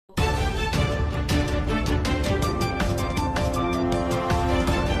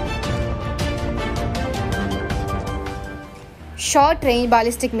Short-range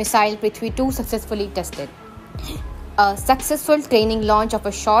ballistic missile Prithvi-II successfully tested. A successful training launch of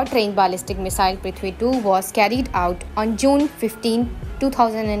a short-range ballistic missile Prithvi-II was carried out on June 15,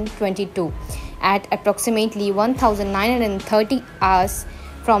 2022 at approximately 1930 hours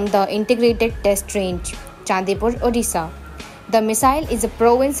from the Integrated Test Range, Chandipur, Odisha. The missile is a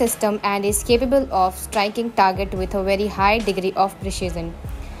proven system and is capable of striking target with a very high degree of precision.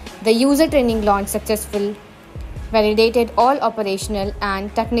 The user training launch successfully validated all operational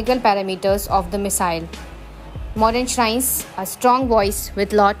and technical parameters of the missile. Modern Shrines, a strong voice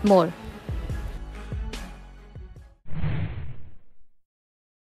with lot more.